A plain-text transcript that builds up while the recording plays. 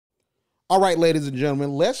All right, ladies and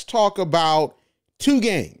gentlemen, let's talk about two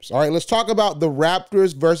games. All right, let's talk about the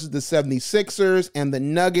Raptors versus the 76ers and the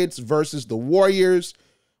Nuggets versus the Warriors.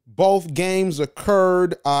 Both games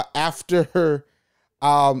occurred after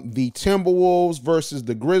the Timberwolves versus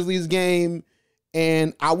the Grizzlies game.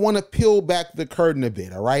 And I want to peel back the curtain a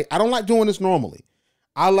bit, all right? I don't like doing this normally.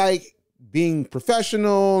 I like being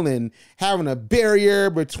professional and having a barrier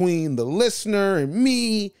between the listener and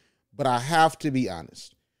me, but I have to be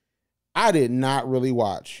honest. I did not really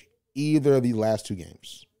watch either of the last two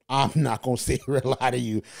games. I'm not going to sit here and lie to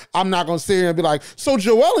you. I'm not going to sit here and be like, so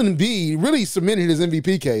Joel Embiid really cemented his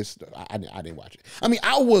MVP case. I didn't watch it. I mean,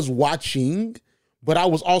 I was watching, but I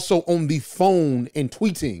was also on the phone and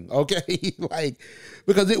tweeting, okay? Like,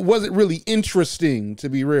 because it wasn't really interesting, to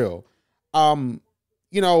be real. You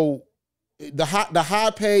know, the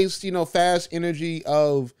high-paced, you know, fast energy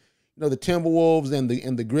of, you know, the Timberwolves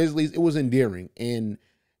and the Grizzlies, it was endearing. And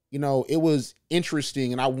you know, it was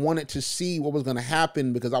interesting, and I wanted to see what was going to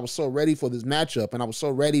happen because I was so ready for this matchup, and I was so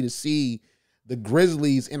ready to see the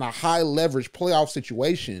Grizzlies in a high-leverage playoff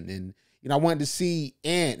situation. And, you know, I wanted to see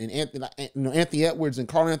Anthony Edwards and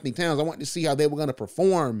Karl Anthony Towns. I wanted to see how they were going to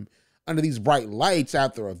perform under these bright lights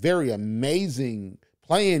after a very amazing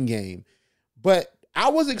playing game. But I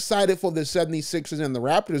was excited for the 76ers and the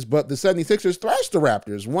Raptors, but the 76ers thrashed the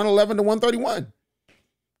Raptors, 111-131.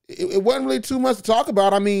 It wasn't really too much to talk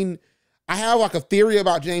about. I mean, I have like a theory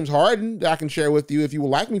about James Harden that I can share with you if you would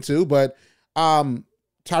like me to, but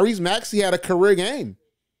Tyrese Maxey had a career game.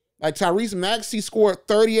 Like Tyrese Maxey scored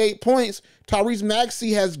 38 points. Tyrese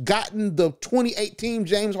Maxey has gotten the 2018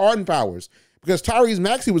 James Harden powers because Tyrese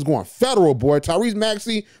Maxey was going federal, boy. Tyrese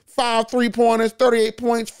Maxey, 5 3-pointers, 38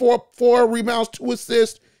 points, 4 rebounds, 2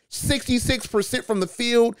 assists, 66% from the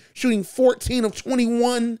field, shooting 14 of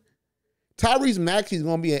 21. Tyrese Maxey is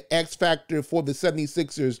going to be an X factor for the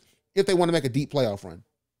 76ers if they want to make a deep playoff run.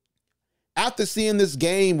 After seeing this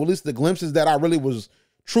game, or at least the glimpses that I really was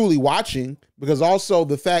truly watching, because also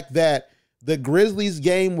the fact that the Grizzlies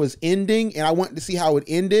game was ending and I wanted to see how it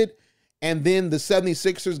ended, and then the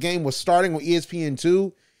 76ers game was starting on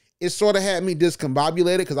ESPN2, it sort of had me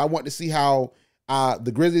discombobulated because I wanted to see how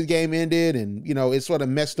the Grizzlies game ended, and, you know, it sort of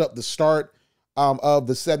messed up the start of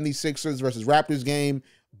the 76ers versus Raptors game.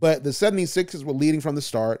 But the 76ers were leading from the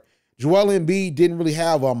start. Joel Embiid didn't really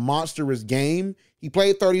have a monstrous game. He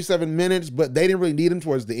played 37 minutes, but they didn't really need him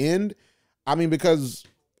towards the end. I mean, because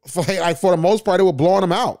for the most part, they were blowing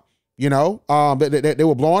him out, you know? They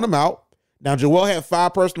were blowing him out. Now, Joel had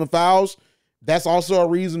 5 personal fouls. That's also a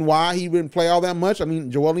reason why he didn't play all that much. I mean,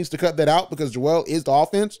 Joel needs to cut that out because Joel is the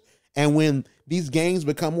offense. And when these games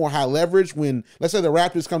become more high leverage, when, let's say the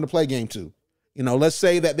Raptors come to play game 2, you know, let's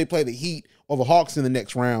say that they play the Heat or the Hawks in the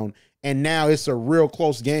next round, and now it's a real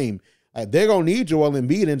close game. They're going to need Joel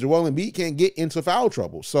Embiid, and Joel Embiid can't get into foul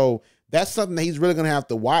trouble. So that's something that he's really going to have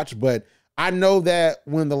to watch. But I know that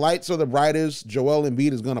when the lights are the brightest, Joel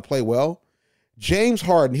Embiid is going to play well. James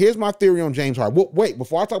Harden, here's my theory on James Harden. Wait,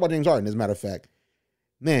 before I talk about James Harden, as a matter of fact,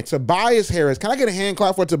 man, Tobias Harris. Can I get a hand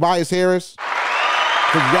clap for Tobias Harris?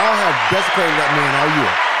 Because y'all have desecrated that man all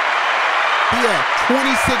year. He had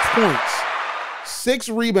 26 points. 6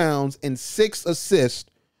 rebounds and 6 assists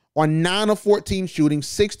on 9 of 14 shooting,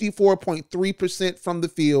 64.3% from the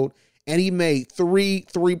field, and he made 3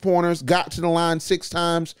 3-pointers, got to the line 6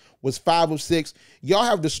 times, was 5 of 6. Y'all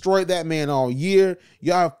have destroyed that man all year.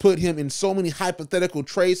 Y'all have put him in so many hypothetical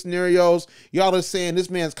trade scenarios. Y'all are saying this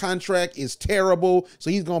man's contract is terrible, so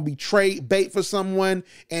he's going to be trade bait for someone,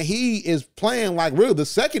 and he is playing like really the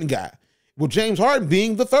second guy, with James Harden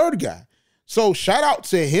being the third guy. So shout out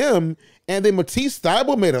to him. And then Matisse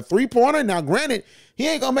Thybulle made a 3-pointer. Now, granted, he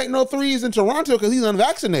ain't going to make no threes in Toronto because he's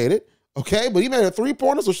unvaccinated, okay? But he made a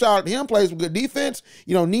 3-pointer, so shout out to him. Plays with good defense.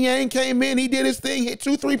 You know, Niang came in. He did his thing, hit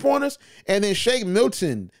 2 3-pointers. And then Shake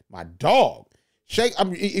Milton, my dog.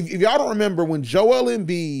 If y'all don't remember, when Joel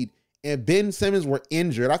Embiid and Ben Simmons were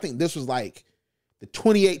injured, I think this was like the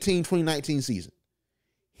 2018-2019 season.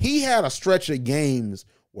 He had a stretch of games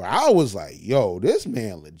where I was like, yo, this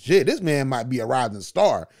man legit. This man might be a rising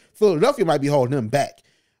star. Philadelphia might be holding him back.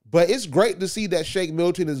 But it's great to see that Shake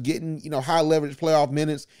Milton is getting, you know, high leverage playoff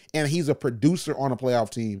minutes, and he's a producer on a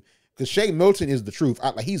playoff team. Because Shake Milton is the truth.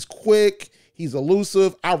 He's quick. He's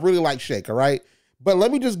elusive. I really like Shake, all right? But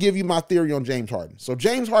let me just give you my theory on James Harden. So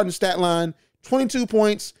James Harden's stat line, 22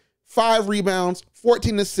 points, 5 rebounds,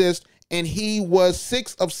 14 assists, and he was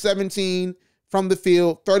 6 of 17 from the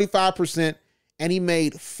field, 35%. And he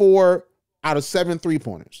made 4 out of 7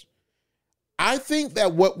 3-pointers. I think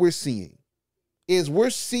that what we're seeing is we're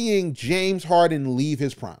seeing James Harden leave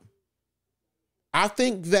his prime. I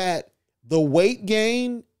think that the weight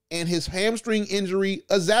gain and his hamstring injury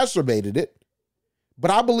exacerbated it.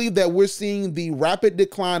 But I believe that we're seeing the rapid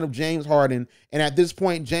decline of James Harden, and at this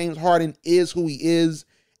point, James Harden is who he is,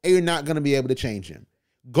 and you're not going to be able to change him.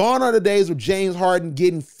 Gone are the days of James Harden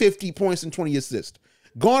getting 50 points and 20 assists.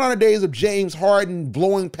 Gone are the days of James Harden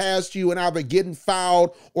blowing past you and either getting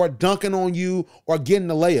fouled or dunking on you or getting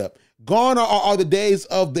the layup. Gone are the days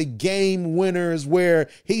of the game winners where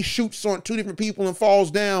he shoots on two different people and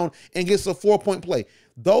falls down and gets a 4-point play.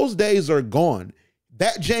 Those days are gone.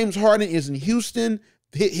 That James Harden is in Houston.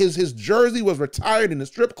 His jersey was retired in the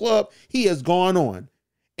strip club. He has gone on.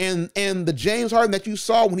 And the James Harden that you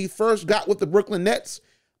saw when he first got with the Brooklyn Nets,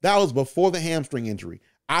 that was before the hamstring injury.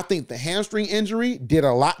 I think the hamstring injury did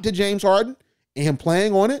a lot to James Harden and him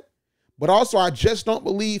playing on it. But also, I just don't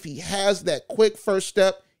believe he has that quick first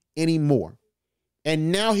step anymore.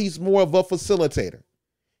 And now he's more of a facilitator.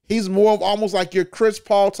 He's more of almost like your Chris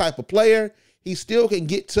Paul type of player. He still can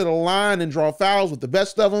get to the line and draw fouls with the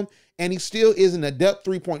best of them. And he still is an adept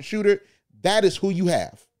three-point shooter. That is who you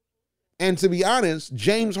have. And to be honest,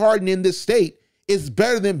 James Harden in this state is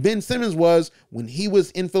better than Ben Simmons was when he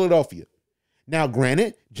was in Philadelphia. Now,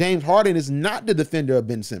 granted, James Harden is not the defender of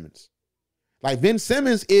Ben Simmons. Like, Ben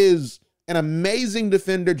Simmons is an amazing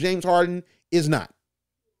defender. James Harden is not.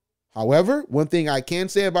 However, one thing I can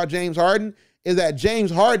say about James Harden is that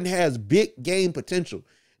James Harden has big game potential.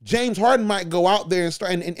 James Harden might go out there and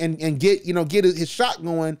start and get his shot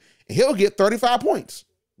going, and he'll get 35 points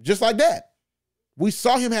just like that. We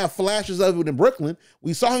saw him have flashes of it in Brooklyn.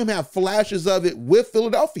 We saw him have flashes of it with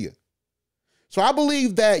Philadelphia. So I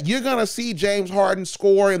believe that you're going to see James Harden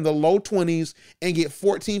score in the low 20s and get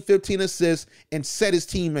 14, 15 assists and set his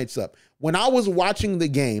teammates up. When I was watching the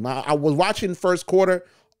game, I was watching first quarter,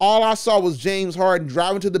 all I saw was James Harden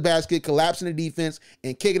driving to the basket, collapsing the defense,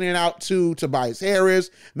 and kicking it out to Tobias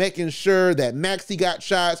Harris, making sure that Maxey got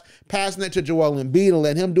shots, passing it to Joel Embiid and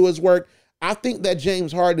let him do his work. I think that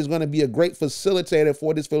James Harden is going to be a great facilitator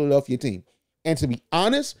for this Philadelphia team. And to be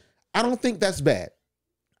honest, I don't think that's bad.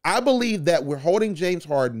 I believe that we're holding James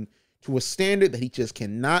Harden to a standard that he just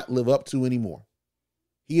cannot live up to anymore.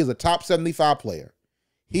 He is a top 75 player.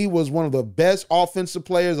 He was one of the best offensive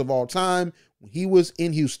players of all time when he was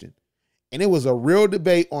in Houston. And it was a real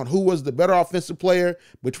debate on who was the better offensive player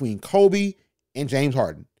between Kobe and James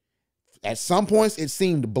Harden. At some points, it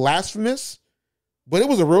seemed blasphemous, but it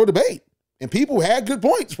was a real debate. And people had good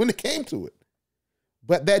points when it came to it.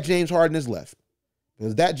 But that James Harden is left.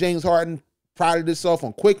 Because that James Harden prided himself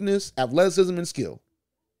on quickness, athleticism, and skill.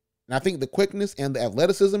 And I think the quickness and the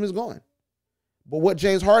athleticism is gone. But what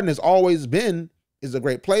James Harden has always been is a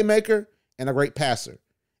great playmaker and a great passer.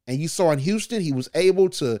 And you saw in Houston, he was able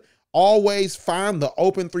to always find the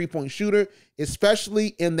open three-point shooter, especially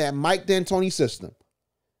in that Mike D'Antoni system.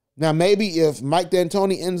 Now, maybe if Mike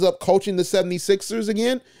D'Antoni ends up coaching the 76ers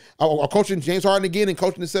again, or coaching James Harden again and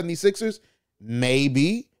coaching the 76ers,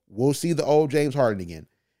 maybe we'll see the old James Harden again.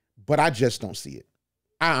 But I just don't see it.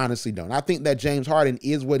 I honestly don't. I think that James Harden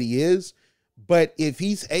is what he is. But if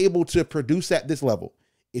he's able to produce at this level,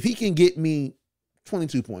 if he can get me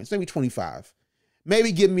 22 points, maybe 25,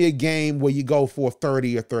 maybe give me a game where you go for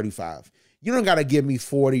 30 or 35. You don't got to give me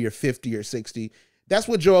 40 or 50 or 60. That's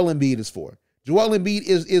what Joel Embiid is for. Joel Embiid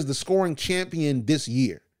is the scoring champion this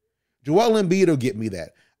year. Joel Embiid will get me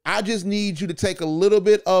that. I just need you to take a little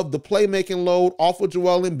bit of the playmaking load off of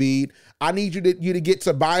Joel Embiid. I need you to get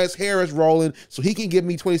Tobias Harris rolling so he can give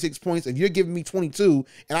me 26 points if you're giving me 22.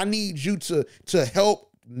 And I need you to help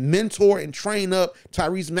mentor and train up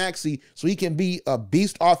Tyrese Maxey so he can be a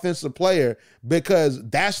beast offensive player, because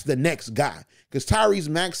that's the next guy. Because Tyrese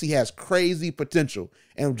Maxey has crazy potential.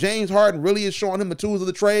 And if James Harden really is showing him the tools of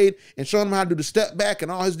the trade and showing him how to do the step back and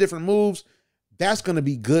all his different moves, that's going to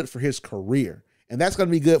be good for his career. And that's going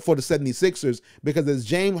to be good for the 76ers, because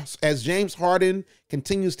as James Harden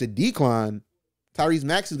continues to decline, Tyrese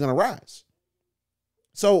Maxey is going to rise.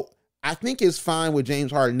 So I think it's fine what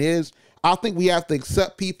James Harden is. I think we have to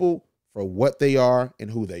accept people for what they are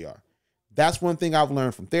and who they are. That's one thing I've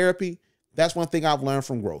learned from therapy. That's one thing I've learned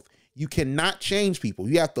from growth. You cannot change people.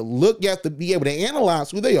 You have to look, you have to be able to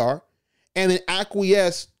analyze who they are and then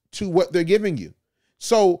acquiesce to what they're giving you.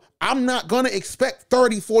 So I'm not going to expect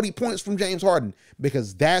 30, 40 points from James Harden,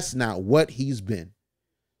 because that's not what he's been.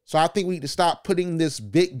 So I think we need to stop putting this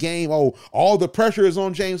big game, oh, all the pressure is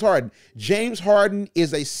on James Harden. James Harden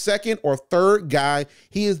is a second or third guy.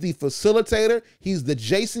 He is the facilitator. He's the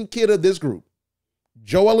Jason Kidd of this group.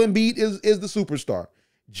 Joel Embiid is the superstar.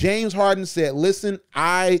 James Harden said, listen,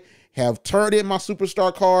 I have turned in my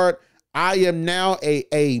superstar card. I am now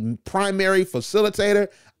a primary facilitator.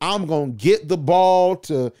 I'm going to get the ball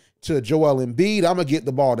to to Joel Embiid. I'm going to get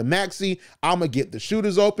the ball to Maxey. I'm going to get the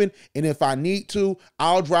shooters open. And if I need to,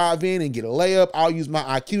 I'll drive in and get a layup. I'll use my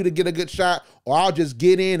IQ to get a good shot, or I'll just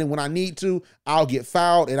get in. And when I need to, I'll get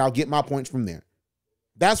fouled and I'll get my points from there.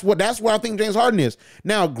 That's what I think James Harden is.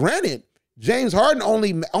 Now, granted, James Harden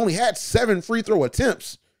only had 7 free throw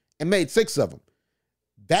attempts and made 6 of them.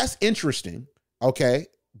 That's interesting. Okay.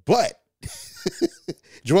 But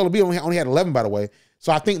Joel Embiid only had 11, by the way.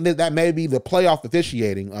 So I think that may be the playoff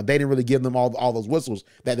officiating. They didn't really give them all those whistles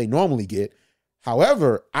that they normally get.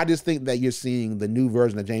 However, I just think that you're seeing the new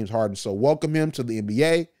version of James Harden. So welcome him to the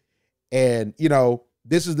NBA. And,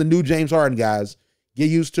 this is the new James Harden, guys. Get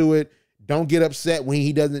used to it. Don't get upset when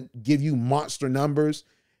he doesn't give you monster numbers.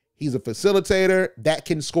 He's a facilitator that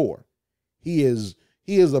can score. He is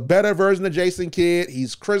a better version of Jason Kidd.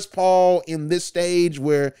 He's Chris Paul in this stage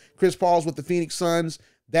where Chris Paul's with the Phoenix Suns.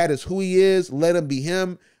 That is who he is. Let him be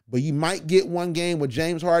him. But you might get one game where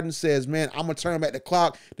James Harden says, man, I'm going to turn back the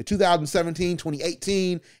clock to 2017,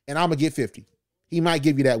 2018, and I'm going to get 50. He might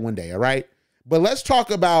give you that one day, all right? But let's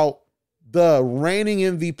talk about the reigning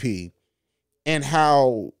MVP and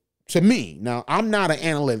how, to me, now I'm not an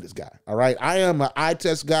analytics guy, all right? I am an eye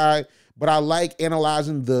test guy, but I like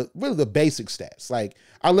analyzing the basic stats. Like,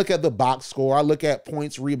 I look at the box score. I look at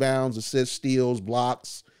points, rebounds, assists, steals,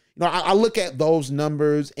 blocks. I look at those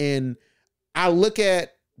numbers and I look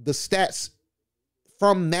at the stats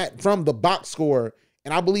from the box score,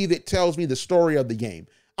 and I believe it tells me the story of the game.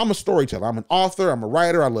 I'm a storyteller. I'm an author. I'm a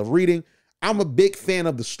writer. I love reading. I'm a big fan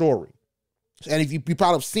of the story. And if you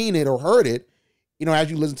probably have seen it or heard it,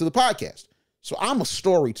 as you listen to the podcast. So I'm a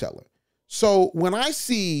storyteller. So when I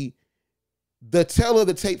see the tale of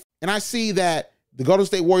the tape and I see that the Golden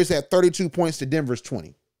State Warriors had 32 points to Denver's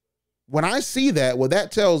 20, when I see that, what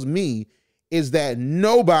that tells me is that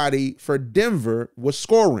nobody for Denver was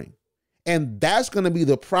scoring. And that's going to be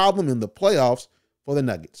the problem in the playoffs for the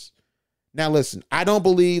Nuggets. Now, listen, I don't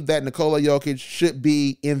believe that Nikola Jokic should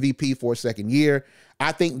be MVP for a second year.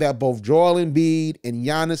 I think that both Joel Embiid and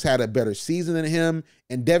Giannis had a better season than him,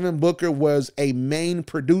 and Devin Booker was a main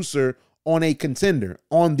producer on a contender,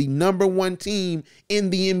 on the number 1 team in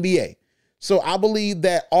the NBA. So I believe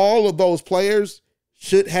that all of those players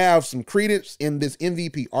should have some credence in this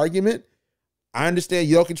MVP argument. I understand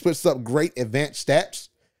Jokic puts up great advanced stats,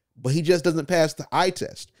 but he just doesn't pass the eye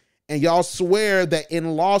test. And y'all swear that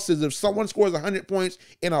in losses, if someone scores 100 points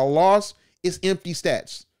in a loss, it's empty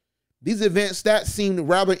stats. These advanced stats seem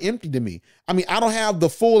rather empty to me. I mean, I don't have the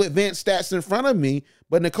full advanced stats in front of me,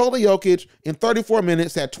 but Nikola Jokic in 34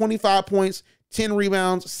 minutes had 25 points, 10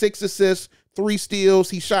 rebounds, 6 assists, 3 steals.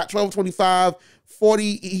 He shot 12-25,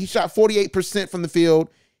 he shot 48% from the field.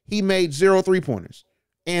 He made 0 3-pointers.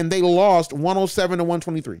 And they lost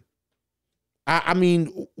 107-123. I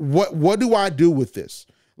mean, what do I do with this?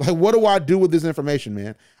 Like, what do I do with this information,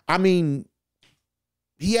 man? I mean,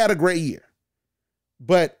 he had a great year.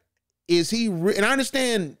 But is he and I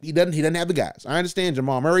understand he doesn't have the guys. I understand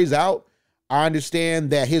Jamal Murray's out. I understand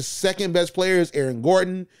that his second best player is Aaron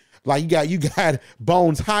Gordon. Like, you got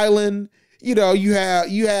Bones Highland. You have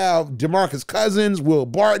DeMarcus Cousins, Will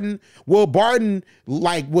Barton. Will Barton,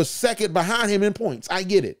 was second behind him in points. I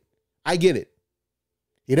get it.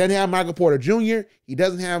 He doesn't have Michael Porter Jr. He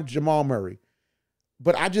doesn't have Jamal Murray.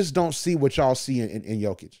 But I just don't see what y'all see in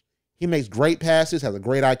Jokic. He makes great passes, has a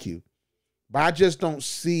great IQ. But I just don't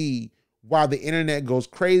see why the internet goes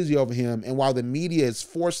crazy over him and why the media is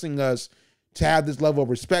forcing us to have this level of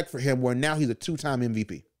respect for him where now he's a 2-time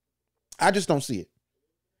MVP. I just don't see it.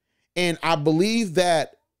 And I believe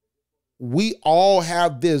that we all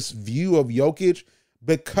have this view of Jokic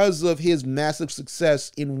because of his massive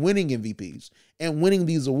success in winning MVPs and winning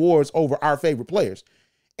these awards over our favorite players.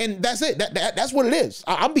 And that's it. That's what it is.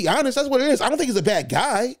 I'll be honest. That's what it is. I don't think he's a bad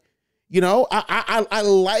guy. I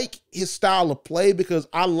like his style of play because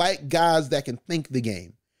I like guys that can think the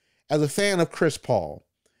game. As a fan of Chris Paul,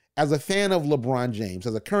 as a fan of LeBron James,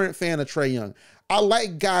 as a current fan of Trae Young, I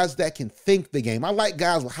like guys that can think the game. I like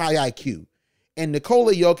guys with high IQ. And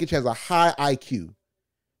Nikola Jokic has a high IQ,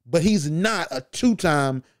 but he's not a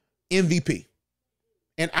 2-time MVP.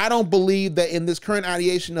 And I don't believe that in this current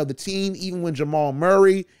ideation of the team, even when Jamal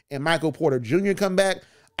Murray and Michael Porter Jr. come back,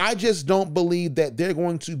 I just don't believe that they're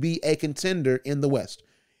going to be a contender in the West.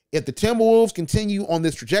 If the Timberwolves continue on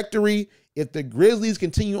this trajectory, if the Grizzlies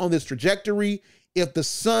continue on this trajectory, if the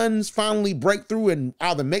Suns finally break through and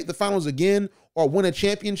either make the finals again or win a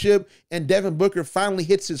championship and Devin Booker finally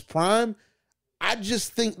hits his prime, I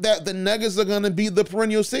just think that the Nuggets are going to be the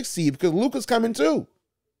perennial 6th seed because Luka's coming too.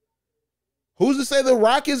 Who's to say the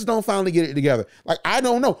Rockets don't finally get it together? Like, I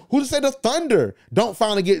don't know. Who's to say the Thunder don't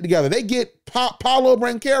finally get it together? They get Paolo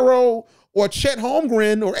Banchero or Chet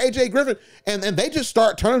Holmgren or AJ Griffin, and they just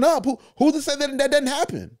start turning up. Who's to say that doesn't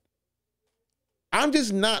happen? I'm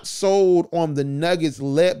just not sold on the Nuggets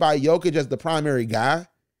led by Jokic as the primary guy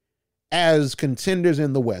as contenders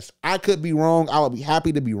in the West. I could be wrong. I would be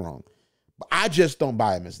happy to be wrong. But I just don't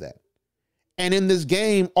buy him as that. And in this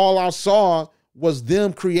game, all I saw was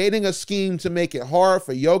them creating a scheme to make it hard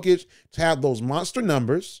for Jokic to have those monster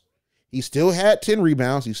numbers. He still had 10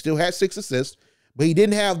 rebounds. He still had 6 assists, but he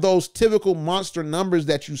didn't have those typical monster numbers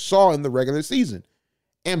that you saw in the regular season.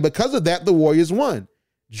 And because of that, the Warriors won.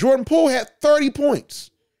 Jordan Poole had 30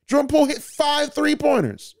 points. Jordan Poole hit 5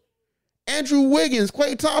 3-pointers. Andrew Wiggins,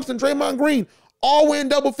 Klay Thompson, Draymond Green, all win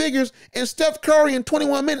double figures. And Steph Curry in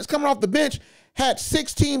 21 minutes coming off the bench had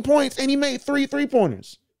 16 points and he made 3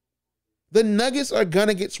 3-pointers. The Nuggets are going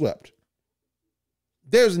to get swept.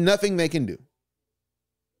 There's nothing they can do.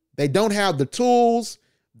 They don't have the tools.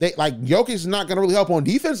 Jokic is not going to really help on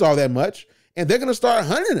defense all that much, and they're going to start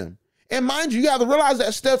hunting him. And mind you, you have to realize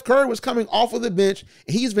that Steph Curry was coming off of the bench,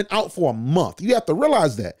 and he's been out for a month. You have to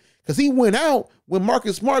realize that because he went out when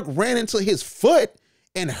Marcus Smart ran into his foot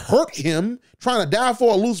and hurt him trying to dive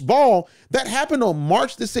for a loose ball. That happened on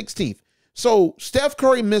March the 16th. So Steph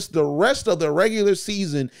Curry missed the rest of the regular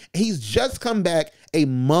season. He's just come back a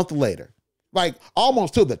month later, like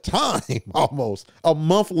almost to the time, almost a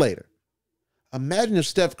month later. Imagine if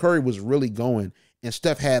Steph Curry was really going and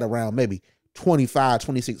Steph had around maybe 25,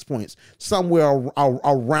 26 points, somewhere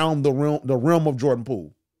around the rim of Jordan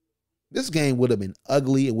Poole. This game would have been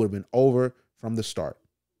ugly. It would have been over from the start.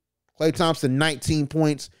 Klay Thompson, 19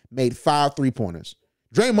 points, made 5 3-pointers.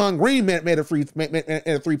 Draymond Green made a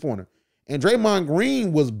 3-pointer. And Draymond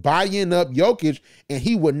Green was buying up Jokic, and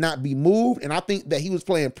he would not be moved. And I think that he was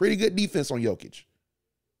playing pretty good defense on Jokic.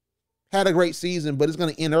 Had a great season, but it's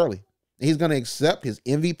going to end early. And he's going to accept his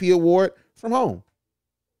MVP award from home.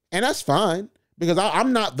 And that's fine, because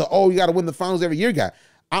I'm not the, you got to win the finals every year guy.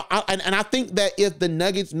 I think that if the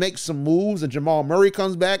Nuggets make some moves and Jamal Murray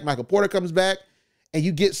comes back, Michael Porter comes back, and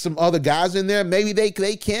you get some other guys in there, maybe they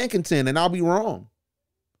can contend, and I'll be wrong.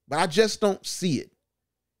 But I just don't see it.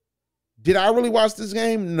 Did I really watch this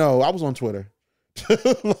game? No, I was on Twitter.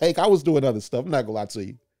 I was doing other stuff. I'm not gonna lie to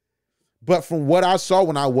you. But from what I saw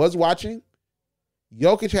when I was watching,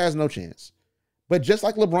 Jokic has no chance. But just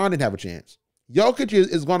like LeBron didn't have a chance, Jokic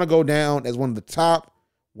is going to go down as one of the top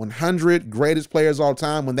 100 greatest players all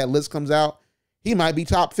time. When that list comes out, he might be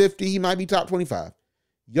top 50. He might be top 25.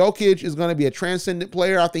 Jokic is going to be a transcendent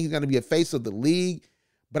player. I think he's going to be a face of the league.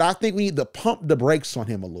 But I think we need to pump the brakes on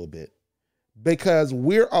him a little bit, because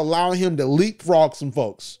we're allowing him to leapfrog some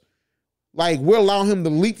folks. We're allowing him to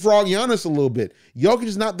leapfrog Giannis a little bit. Jokic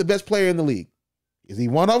is not the best player in the league. Is he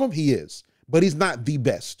one of them? He is. But he's not the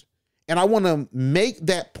best. And I want to make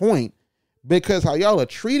that point, because how y'all are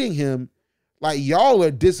treating him, like y'all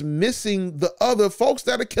are dismissing the other folks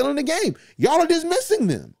that are killing the game. Y'all are dismissing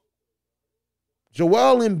them.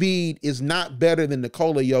 Joel Embiid is not better than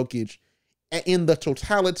Nikola Jokic in the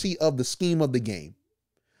totality of the scheme of the game.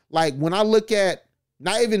 When I look at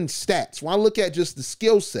not even stats, when I look at just the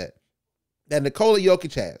skill set that Nikola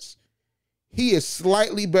Jokic has, he is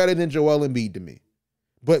slightly better than Joel Embiid to me.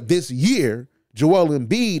 But this year, Joel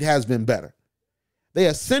Embiid has been better. They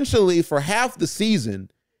essentially, for half the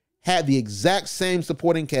season, had the exact same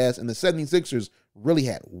supporting cast, and the 76ers really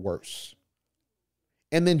had worse.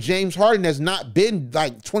 And then James Harden has not been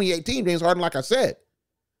like 2018 James Harden, like I said.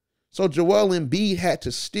 So Joel Embiid had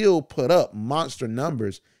to still put up monster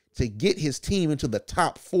numbers to get his team into the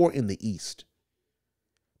top 4 in the East.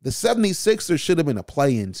 The 76ers should have been a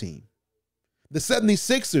play-in team. The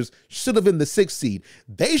 76ers should have been the 6th seed.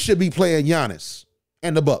 They should be playing Giannis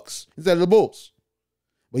and the Bucks instead of the Bulls.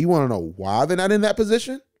 But you want to know why they're not in that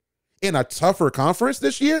position? In a tougher conference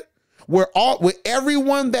this year? Where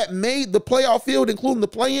everyone that made the playoff field, including the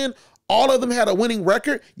play-in, all of them had a winning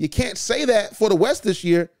record. You can't say that for the West this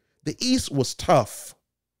year. The East was tough.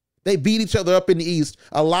 They beat each other up in the East.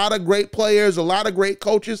 A lot of great players, a lot of great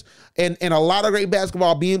coaches, and a lot of great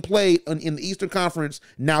basketball being played in the Eastern Conference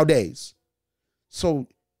nowadays. So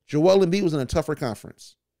Joel Embiid was in a tougher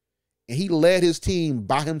conference, and he led his team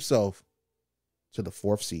by himself to the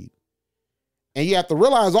 4th seed. And you have to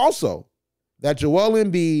realize also that Joel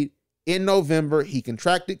Embiid, in November, he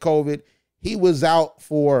contracted COVID. He was out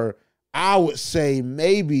for, I would say,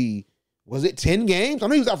 maybe, was it 10 games? I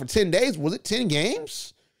know he was out for 10 days. Was it 10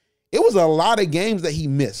 games? It was a lot of games that he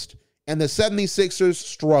missed, and the 76ers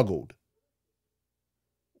struggled.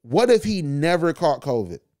 What if he never caught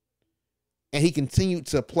COVID? and he continued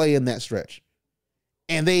to play in that stretch.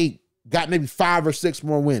 And they got maybe 5 or 6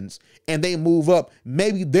 more wins, and they move up.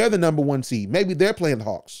 Maybe they're the number 1 seed. Maybe they're playing the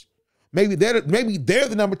Hawks. Maybe they're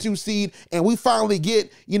the number 2 seed, and we finally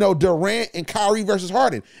get, Durant and Kyrie versus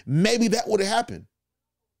Harden. Maybe that would have happened.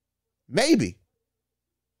 Maybe.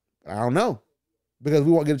 I don't know, because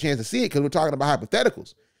we won't get a chance to see it because we're talking about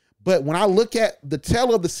hypotheticals. But when I look at the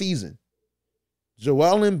tail of the season,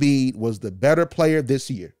 Joel Embiid was the better player this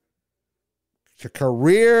year.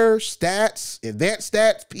 Career stats, advanced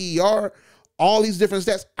stats, PER, all these different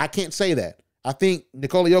stats, I can't say that. I think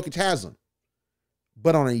Nikola Jokic has them.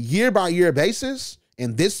 But on a year-by-year basis,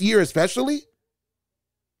 and this year especially,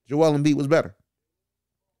 Joel Embiid was better.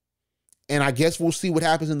 And I guess we'll see what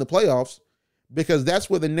happens in the playoffs, because that's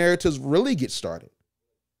where the narratives really get started.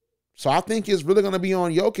 So I think it's really going to be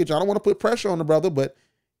on Jokic. I don't want to put pressure on the brother, but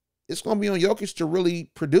it's going to be on Jokic to really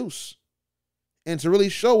produce and to really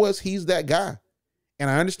show us he's that guy. And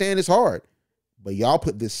I understand it's hard, but y'all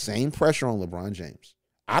put this same pressure on LeBron James.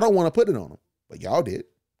 I don't want to put it on him, but y'all did.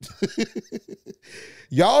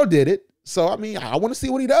 Y'all did it. So, I mean, I want to see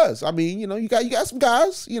what he does. I mean, you got some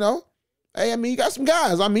guys, Hey, I mean, you got some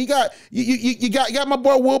guys. I mean, you got my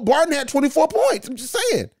boy Will Barton had 24 points. I'm just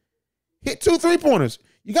saying. Hit 2 3-pointers.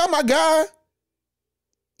 You got my guy.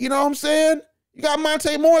 You know what I'm saying? You got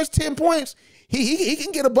Monte Morris, 10 points. He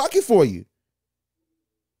can get a bucket for you.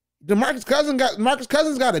 DeMarcus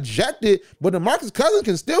Cousins got ejected, but DeMarcus Cousins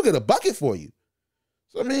can still get a bucket for you.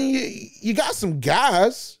 So, I mean, you got some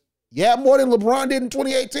guys. Yeah, more than LeBron did in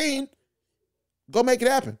 2018. Go make it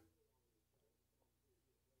happen.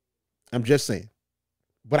 I'm just saying.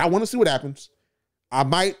 But I want to see what happens. I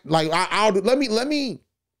might, let me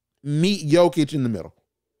meet Jokic in the middle.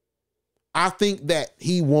 I think that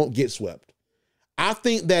he won't get swept. I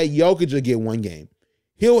think that Jokic will get 1 game.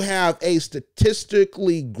 He'll have a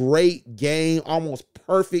statistically great game, almost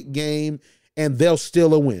perfect game, and they'll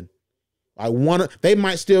still a win. They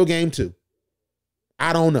might steal game 2.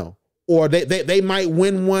 I don't know. Or they might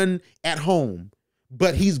win 1 at home,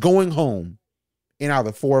 but he's going home in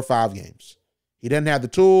either 4 or 5 games. He doesn't have the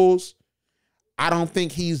tools. I don't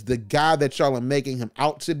think he's the guy that y'all are making him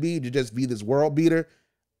out to just be this world beater.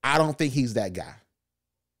 I don't think he's that guy.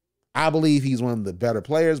 I believe he's one of the better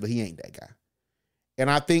players, but he ain't that guy. And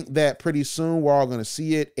I think that pretty soon we're all going to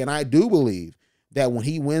see it. And I do believe that when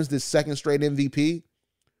he wins this 2nd straight MVP,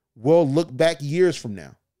 we'll look back years from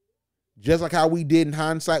now. Just like how we did in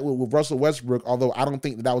hindsight with Russell Westbrook, although I don't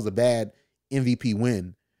think that was a bad MVP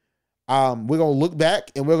win. We're going to look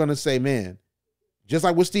back and we're going to say, man, just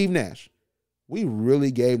like with Steve Nash, we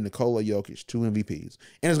really gave Nikola Jokic 2 MVPs.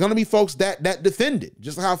 And there's going to be folks that defend it.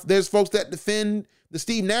 Just like how there's folks that defend the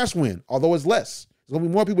Steve Nash win, although it's less. There's going to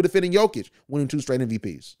be more people defending Jokic winning 2 straight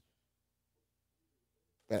MVPs.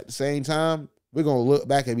 But at the same time, we're going to look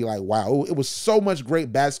back and be like, wow, it was so much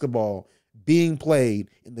great basketball being played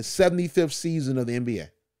in the 75th season of the NBA.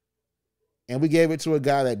 And we gave it to a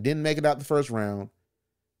guy that didn't make it out the first round,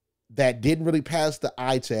 that didn't really pass the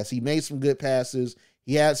eye test. He made some good passes.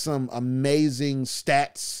 He had some amazing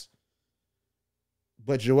stats.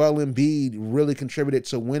 But Joel Embiid really contributed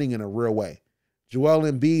to winning in a real way. Joel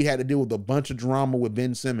Embiid had to deal with a bunch of drama with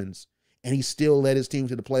Ben Simmons, and he still led his team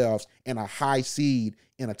to the playoffs and a high seed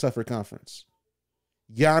in a tougher conference.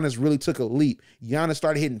 Giannis really took a leap. Giannis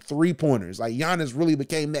started hitting 3-pointers. Like, Giannis really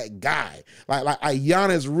became that guy. Like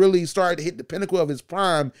Giannis really started to hit the pinnacle of his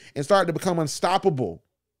prime and started to become unstoppable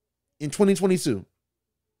in 2022.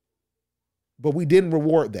 But we didn't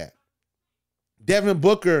reward that. Devin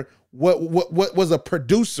Booker what was a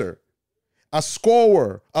producer, a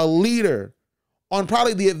scorer, a leader on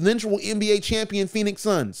probably the eventual NBA champion Phoenix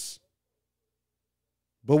Suns.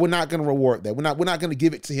 But we're not going to reward that. We're not going to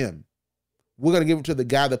give it to him. We're going to give it to the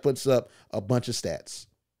guy that puts up a bunch of stats.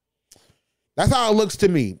 That's how it looks to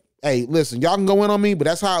me. Hey, listen, y'all can go in on me, but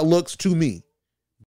that's how it looks to me.